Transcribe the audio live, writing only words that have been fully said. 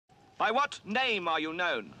By what name are you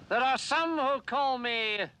known? There are some who call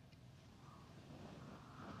me...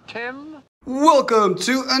 Tim? Welcome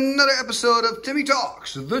to another episode of Timmy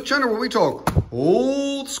Talks, the channel where we talk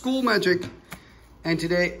old school magic. And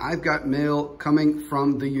today I've got mail coming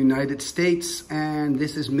from the United States, and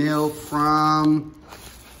this is mail from,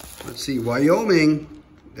 let's see, Wyoming.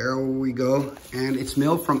 There we go. And it's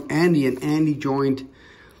mail from Andy, and Andy joined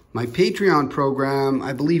my Patreon program,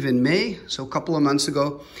 I believe in May, so a couple of months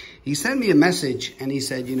ago. He sent me a message and he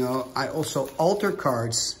said, you know, I also alter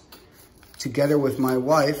cards together with my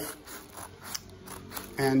wife.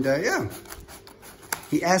 And yeah,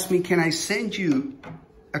 he asked me, can I send you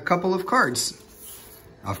a couple of cards?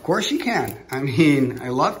 Of course you can. I mean, I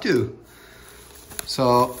love to.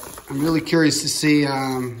 So I'm really curious to see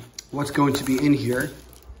what's going to be in here.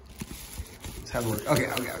 Let's have a look.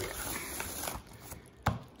 Okay.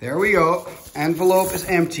 There we go. Envelope is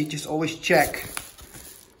empty. Just always check.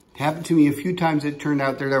 It happened to me a few times. It turned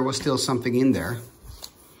out there was still something in there.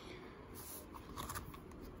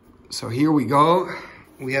 So here we go.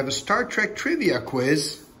 We have a Star Trek trivia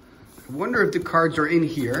quiz. I wonder if the cards are in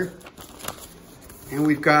here. And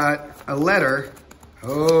we've got a letter.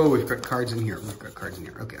 Oh, we've got cards in here.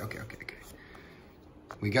 Okay.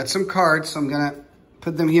 We got some cards, so I'm gonna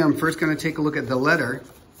put them here. I'm first gonna take a look at the letter.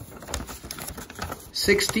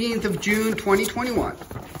 16th of June, 2021.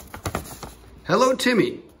 Hello,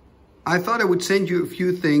 Timmy. I thought I would send you a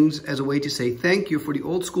few things as a way to say thank you for the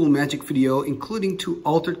old school magic video, including 2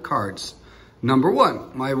 altered cards. Number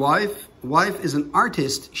 1, my wife is an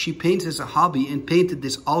artist. She paints as a hobby and painted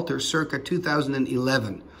this altar circa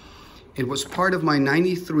 2011. It was part of my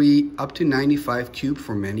 93 up to 95 cube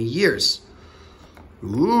for many years.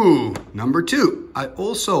 Ooh, number 2, I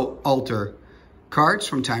also alter cards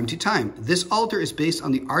from time to time. This altar is based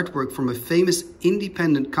on the artwork from a famous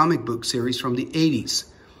independent comic book series from the 80s.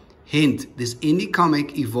 Hint, this indie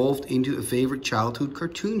comic evolved into a favorite childhood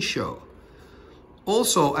cartoon show.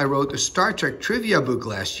 Also, I wrote a Star Trek trivia book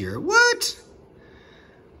last year. What?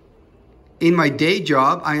 In my day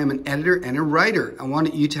job, I am an editor and a writer. I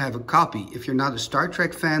wanted you to have a copy. If you're not a Star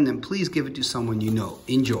Trek fan, then please give it to someone you know.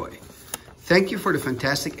 Enjoy. Thank you for the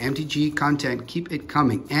fantastic MTG content. Keep it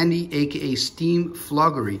coming. Andy, aka Steam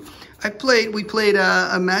Floggery. We played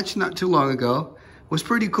a match not too long ago. It was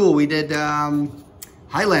pretty cool. We did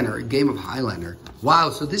Highlander, a game of Highlander. Wow,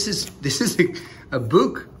 so this is a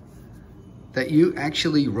book that you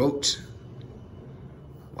actually wrote.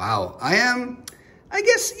 Wow, I'm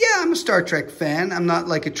a Star Trek fan. I'm not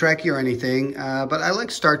like a Trekkie or anything, but I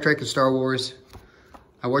like Star Trek and Star Wars.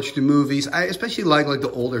 I watch the movies. I especially like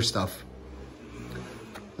the older stuff.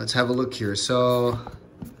 Let's have a look here. So,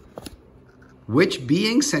 which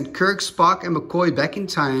being sent Kirk, Spock, and McCoy back in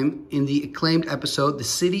time in the acclaimed episode, The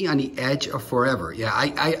City on the Edge of Forever? Yeah,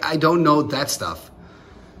 I don't know that stuff.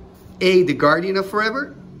 A, the Guardian of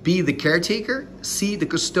Forever. B, the Caretaker. C, the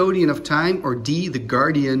Custodian of Time. Or D, the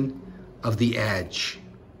Guardian of the Edge.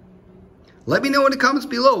 Let me know in the comments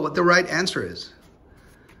below what the right answer is.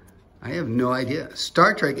 I have no idea.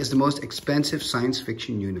 Star Trek is the most expensive science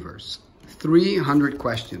fiction universe. 300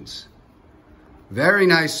 questions. Very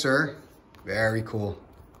nice, sir. Very cool.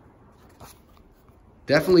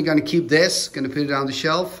 Definitely going to keep this. Going to put it on the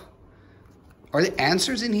shelf. Are the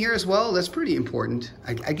answers in here as well? That's pretty important.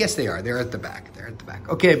 I guess they are. They're at the back.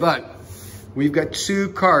 Okay, but we've got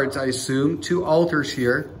 2 cards, I assume. 2 altars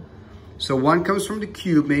here. So one comes from the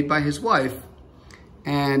cube made by his wife.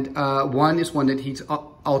 And one is one that he's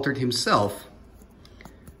altered himself.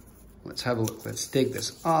 Let's have a look. Let's take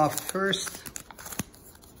this off first.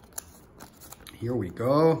 Here we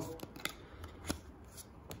go.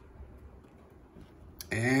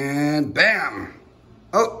 And bam!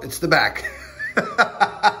 Oh, it's the back. I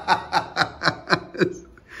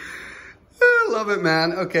love it,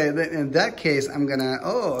 man. Okay, in that case, I'm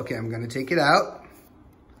gonna take it out.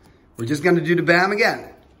 We're just gonna do the bam again.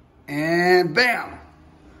 And bam!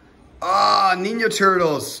 Ah, Ninja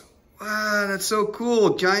Turtles. Wow, that's so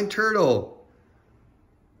cool. Giant turtle.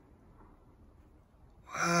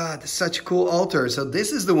 Wow, that's such a cool altar. So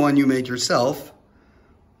this is the one you made yourself,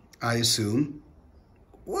 I assume.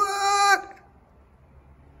 What?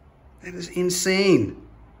 That is insane.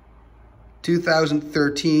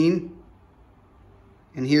 2013.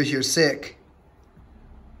 And here's your sick.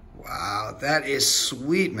 Wow, that is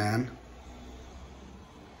sweet, man.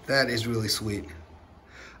 That is really sweet.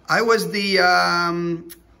 I was the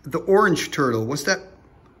orange turtle. Was that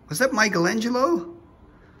Michelangelo?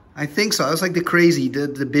 I think so. I was like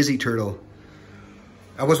the busy turtle.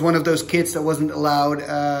 I was one of those kids that wasn't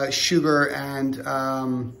allowed sugar and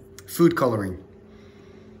food coloring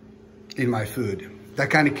in my food. that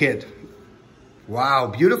kind of kid. Wow,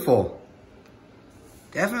 beautiful.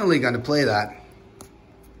 Definitely going to play that.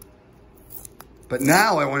 But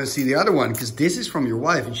now I want to see the other one because this is from your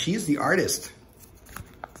wife and she's the artist.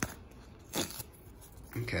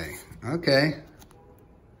 Okay, okay.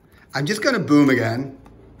 I'm just going to boom again.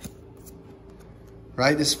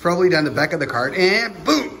 Right, this is probably down the back of the card and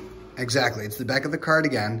boom. Exactly, it's the back of the card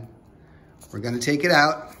again. We're going to take it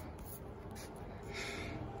out.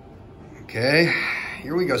 Okay,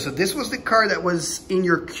 here we go. So this was the card that was in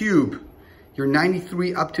your cube, your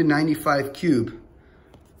 93 up to 95 cube.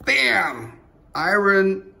 Bam!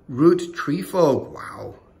 Iron Root Tree Folk.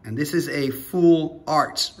 Wow. And this is a full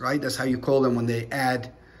art, right? That's how you call them when they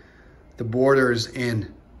add the borders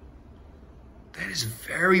in. That is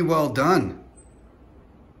very well done.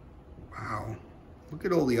 Wow. Look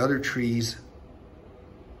at all the other trees.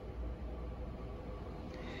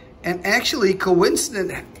 And actually,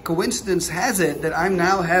 coincidence has it that I'm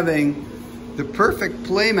now having the perfect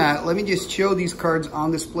playmat. Let me just show these cards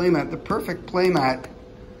on this playmat. The perfect playmat.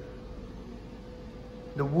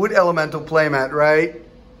 The wood elemental playmat, right?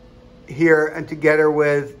 Here, and together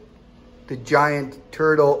with the giant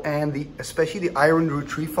turtle and especially the Iron Root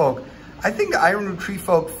Tree Folk. I think the Iron Root Tree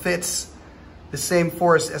Folk fits the same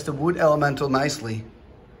force as the wood elemental nicely.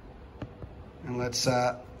 And let's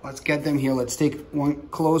get them here. Let's take one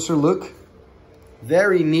closer look.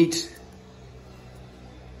 Very neat.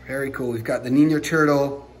 Very cool. We've got the Nino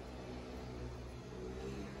Turtle.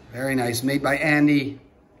 Very nice. Made by Andy.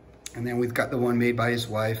 And then we've got the one made by his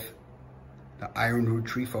wife. The Iron Root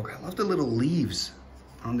Tree Folk. I love the little leaves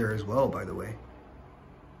on there as well, by the way.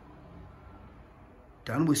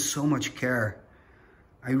 Done with so much care.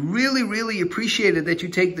 I really, really appreciated that you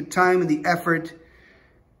take the time and the effort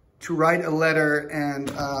to write a letter and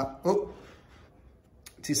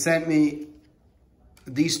to send me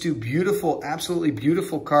these two beautiful, absolutely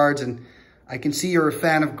beautiful cards. And I can see you're a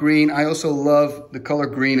fan of green. I also love the color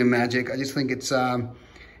green in Magic. I just think it's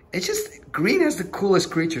just, green has the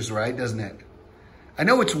coolest creatures, right? Doesn't it? I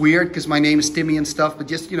know it's weird because my name is Timmy and stuff, but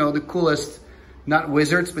just, you know, the coolest, not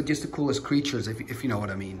wizards, but just the coolest creatures, if you know what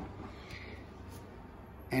I mean.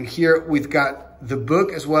 And here we've got the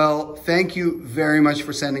book as well. Thank you very much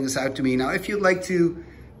for sending this out to me. Now, if you'd like to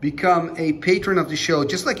become a patron of the show,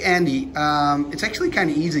 just like Andy, it's actually kind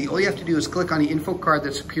of easy. All you have to do is click on the info card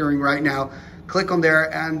that's appearing right now. Click on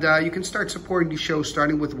there and you can start supporting the show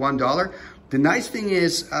starting with $1. The nice thing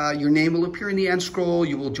is your name will appear in the end scroll.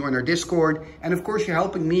 You will join our Discord. And of course, you're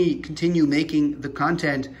helping me continue making the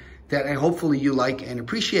content that hopefully you like and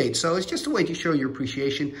appreciate. So it's just a way to show your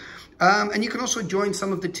appreciation. And you can also join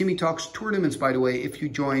some of the Timmy Talks tournaments, by the way, if you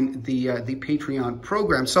join the Patreon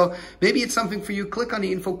program. So maybe it's something for you. Click on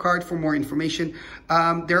the info card for more information.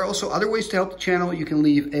 There are also other ways to help the channel. You can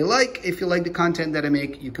leave a like if you like the content that I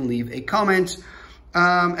make. You can leave a comment.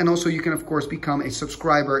 And also you can, of course, become a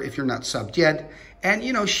subscriber if you're not subbed yet. And,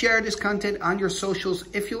 you know, share this content on your socials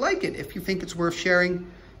if you like it. If you think it's worth sharing,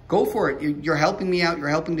 go for it. You're helping me out. You're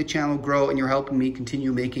helping the channel grow. And you're helping me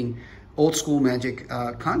continue making old school Magic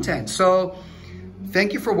content. So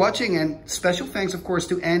thank you for watching. And special thanks, of course,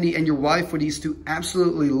 to Andy and your wife for these two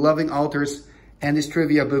absolutely loving altars and this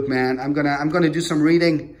trivia book, man. I'm gonna do some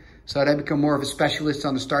reading so that I become more of a specialist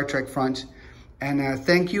on the Star Trek front. And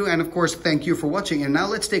thank you. And of course, thank you for watching. And now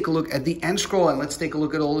let's take a look at the end scroll and let's take a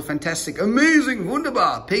look at all the fantastic, amazing,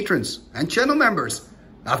 wunderbar patrons and channel members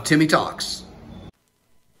of Timmy Talks.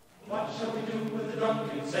 What shall we do with the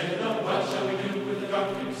drunken sailor? What shall we do with the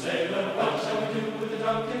drunken sailor? What shall we do with the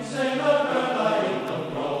drunken sailor? Early in the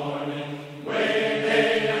morning, way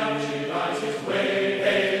hey and up she rises, way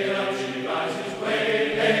hey and up she rises,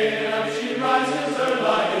 way hey and up she rises,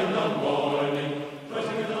 early in the morning. Put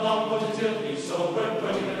him in the longboat until he's sober,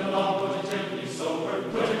 put him in the longboat until he's sober,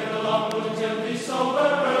 put him in the longboat until he's sober,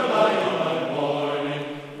 early in the morning.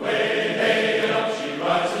 Way hey and up she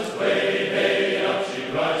rises, way hey and up she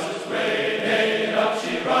rises, way hey and up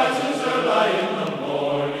she rises, early in the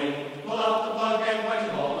morning. Pull out the plug and wet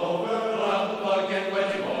him all over, pull out the plug and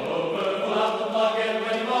wet him all over, pull out the plug and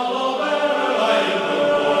wet him all over, early in the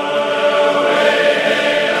morning. Way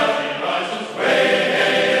hey and up she rises, way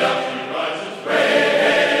hey and up she rises, way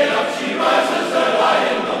hey and up she rises, early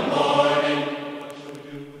in the morning. What shall we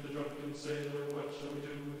do with the drunken sailor? What shall we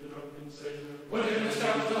do with the drunken sailor? Put him in the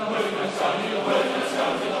scout to the hood, put him in the scout to the hood, put him in the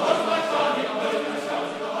scout to the hood, put him in the scout to the hood, put him in the scout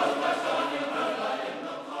to the hood, put him in the scout to the hood, early in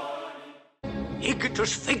the morning.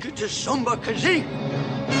 Igitus, figitus, sumba, kazee.